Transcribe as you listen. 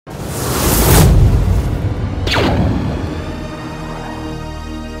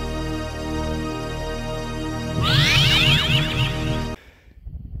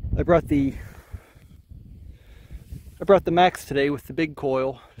brought the max today with the big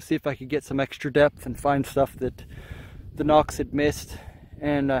coil to see if I could get some extra depth and find stuff that the Knox had missed.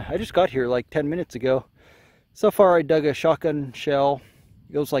 And I just got here like 10 minutes ago. So far I dug a shotgun shell.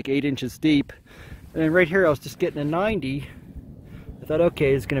 It goes like 8 inches deep. And then right here I was just getting a 90. I thought,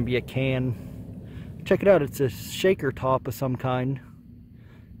 okay, it's going to be a can. Check it out, it's a shaker top of some kind.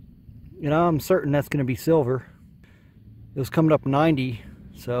 You know, I'm certain that's going to be silver. It was coming up 90,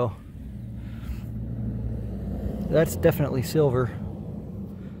 so that's definitely silver.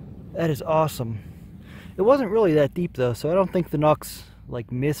 That is awesome. It wasn't really that deep though, so I don't think the Knox like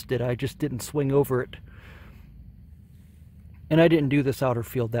missed it. I just didn't swing over it. And I didn't do this outer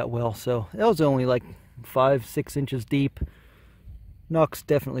field that well, so that was only like 5-6 inches deep. Knox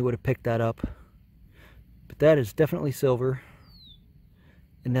definitely would have picked that up. But that is definitely silver.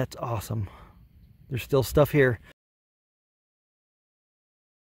 And that's awesome. There's still stuff here.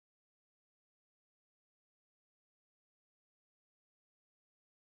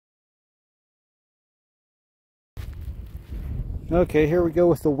 Okay, here we go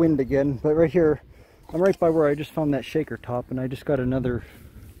with the wind again, but right here, I'm right by where I just found that shaker top, and I just got another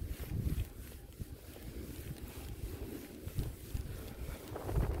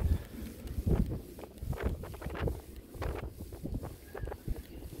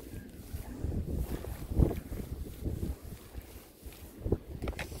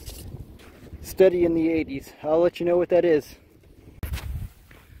steady in the 80s. I'll let you know what that is.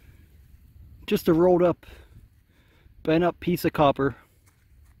 Just a rolled up, bent up piece of copper.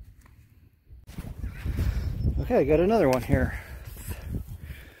 Okay, I got another one here.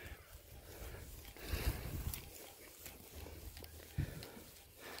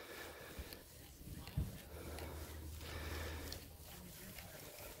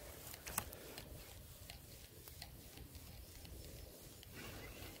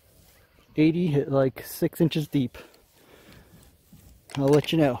 .80 at like 6 inches deep. I'll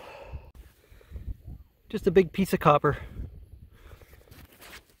let you know. Just a big piece of copper.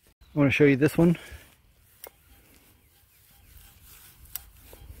 I want to show you this one.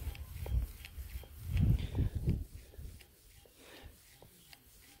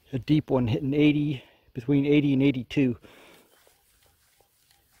 A deep one hitting 80, between 80 and 82.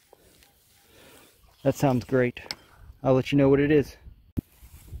 That sounds great. I'll let you know what it is.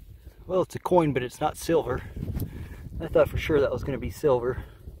 Well, it's a coin, but it's not silver. I thought for sure that was going to be silver.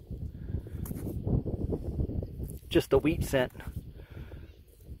 Just a wheat cent.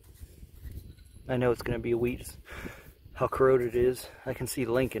 I know it's going to be a wheat. How corroded it is. I can see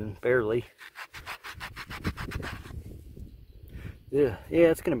Lincoln barely. Yeah,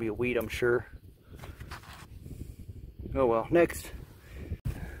 it's going to be a wheat, I'm sure. Oh well, next.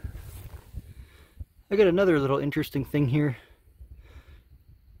 I got another little interesting thing here.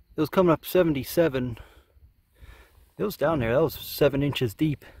 It was coming up 77. It was down there. That was 7 inches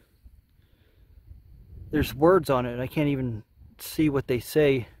deep. There's words on it. I can't even see what they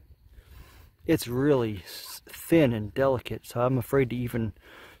say. It's really thin and delicate, so I'm afraid to even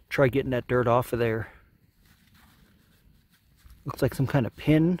try getting that dirt off of there. Looks like some kind of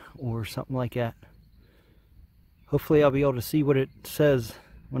pin or something like that. Hopefully I'll be able to see what it says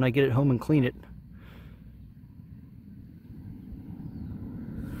when I get it home and clean it.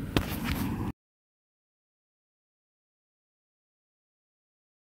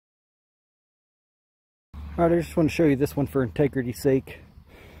 Alright, I just want to show you this one for integrity's sake.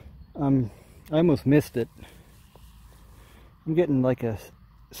 I almost missed it. I'm getting like a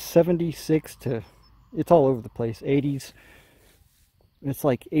 76 to, it's all over the place, 80s. It's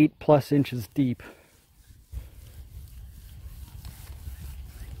like 8+ inches deep.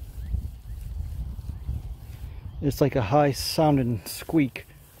 It's like a high sounding squeak.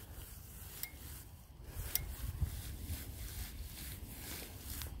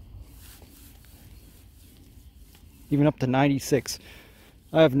 Even up to 96.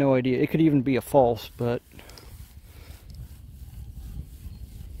 I have no idea. It could even be a false, but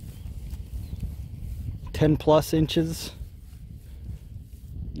 +10 inches.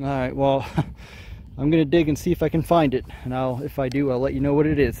 Alright, well, I'm gonna dig and see if I can find it, and if I do, I'll let you know what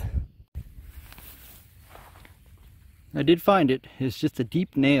it is. I did find it. It's just a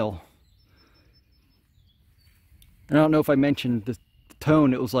deep nail. I don't know if I mentioned the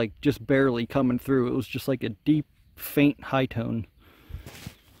tone. It was like just barely coming through. It was just like a deep, faint high tone.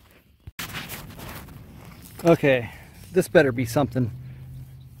 Okay, this better be something.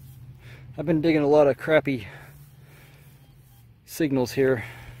 I've been digging a lot of crappy signals here.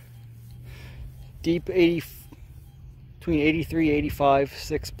 Deep 80, between 83, 85,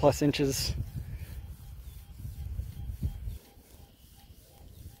 6+ inches.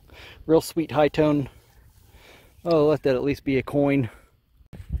 Real sweet high tone. Oh, let that at least be a coin.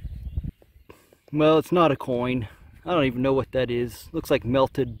 Well, it's not a coin. I don't even know what that is. Looks like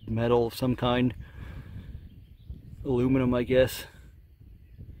melted metal of some kind. Aluminum, I guess.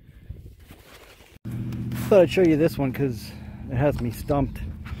 Thought I'd show you this one because it has me stumped.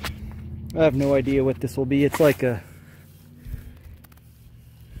 I have no idea what this will be. It's like a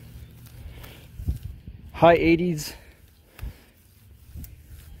high 80s,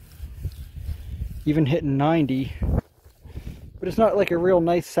 even hitting 90, but it's not like a real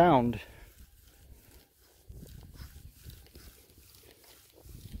nice sound.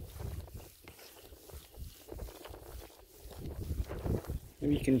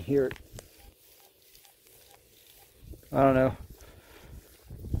 Maybe you can hear it. I don't know.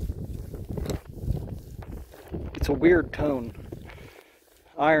 It's a weird tone.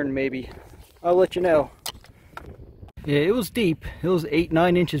 Iron, maybe. I'll let you know. Yeah, it was deep. It was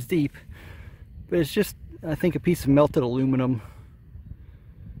 8-9 inches deep. But it's just, I think, a piece of melted aluminum.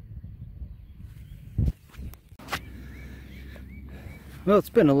 Well, it's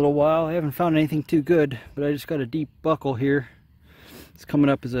been a little while. I haven't found anything too good, but I just got a deep buckle here. It's coming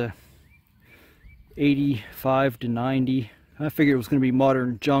up as a 85 to 90. I figured it was going to be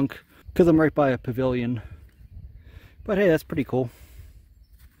modern junk because I'm right by a pavilion. But hey, that's pretty cool.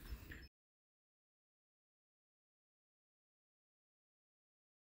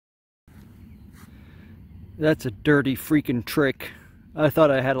 That's a dirty freaking trick. I thought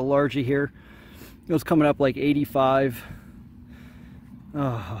I had a largie here. It was coming up like 85.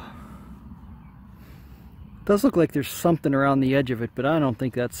 Oh. It does look like there's something around the edge of it, but I don't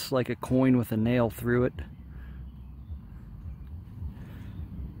think that's like a coin with a nail through it.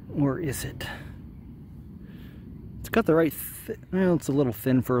 Or is it? It's got the right, well, it's a little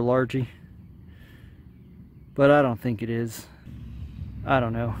thin for a largie. But I don't think it is. I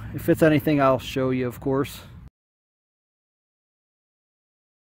don't know. If it's anything, I'll show you, of course.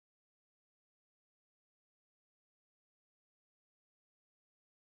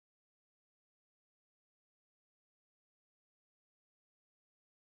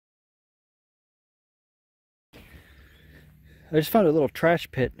 I just found a little trash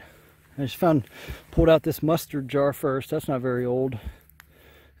pit. I just pulled out this mustard jar first. That's not very old.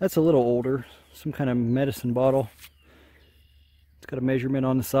 That's a little older. Some kind of medicine bottle. It's got a measurement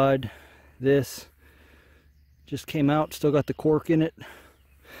on the side. This just came out, still got the cork in it.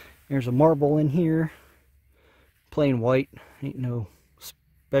 There's a marble in here. Plain white, ain't no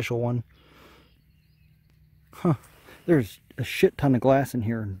special one. Huh, there's a shit ton of glass in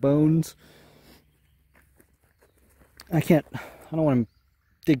here and bones. I don't want to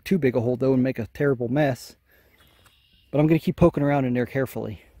dig too big a hole though and make a terrible mess. But I'm going to keep poking around in there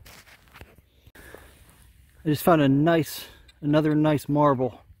carefully. I just found another nice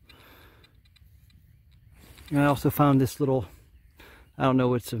marble. And I also found this little, I don't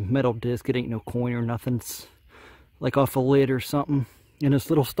know, it's a metal disc. It ain't no coin or nothing. It's like off a lid or something. And this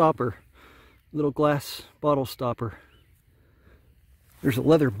little stopper, little glass bottle stopper. There's a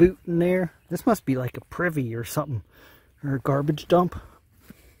leather boot in there. This must be like a privy or something. Or a garbage dump.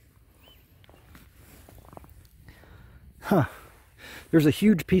 Huh. There's a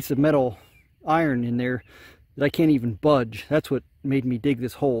huge piece of metal iron in there that I can't even budge. That's what made me dig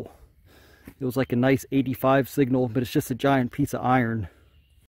this hole. It was like a nice 85 signal, but it's just a giant piece of iron.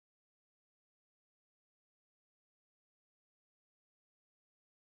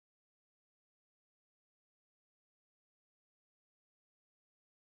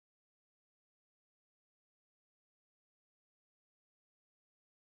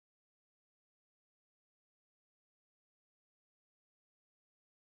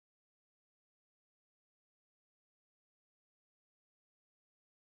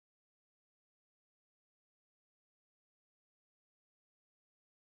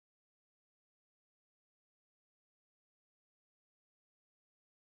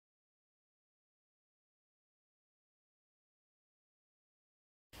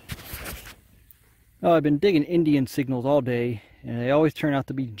 Oh, I've been digging Indian signals all day, and they always turn out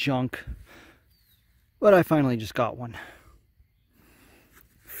to be junk. But I finally just got one.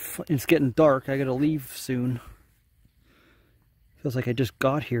 It's getting dark. I gotta leave soon. Feels like I just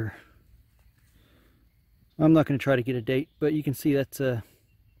got here. I'm not going to try to get a date, but you can see that's a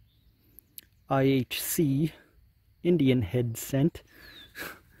IHC, Indian head scent.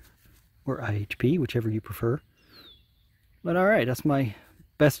 Or IHP, whichever you prefer. But alright, that's my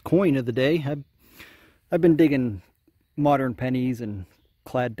best coin of the day. I've been digging modern pennies and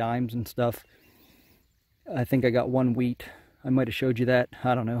clad dimes and stuff. I think I got one wheat. I might have showed you that.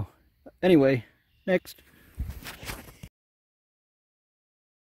 I don't know. Anyway, next.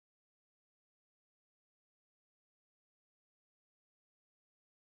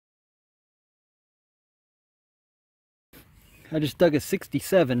 I just dug a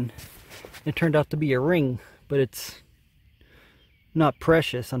 67. It turned out to be a ring, but it's not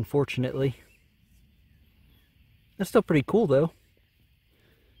precious, unfortunately. That's still pretty cool, though.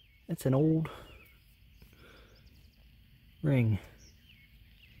 It's an old ring.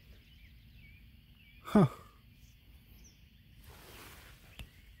 Huh.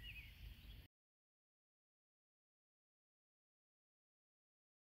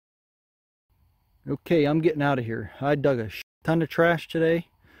 Okay, I'm getting out of here. I dug a ton of trash today.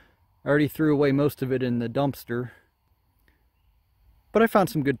 I already threw away most of it in the dumpster. But I found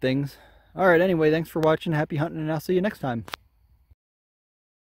some good things. Alright, anyway, thanks for watching. Happy hunting, and I'll see you next time.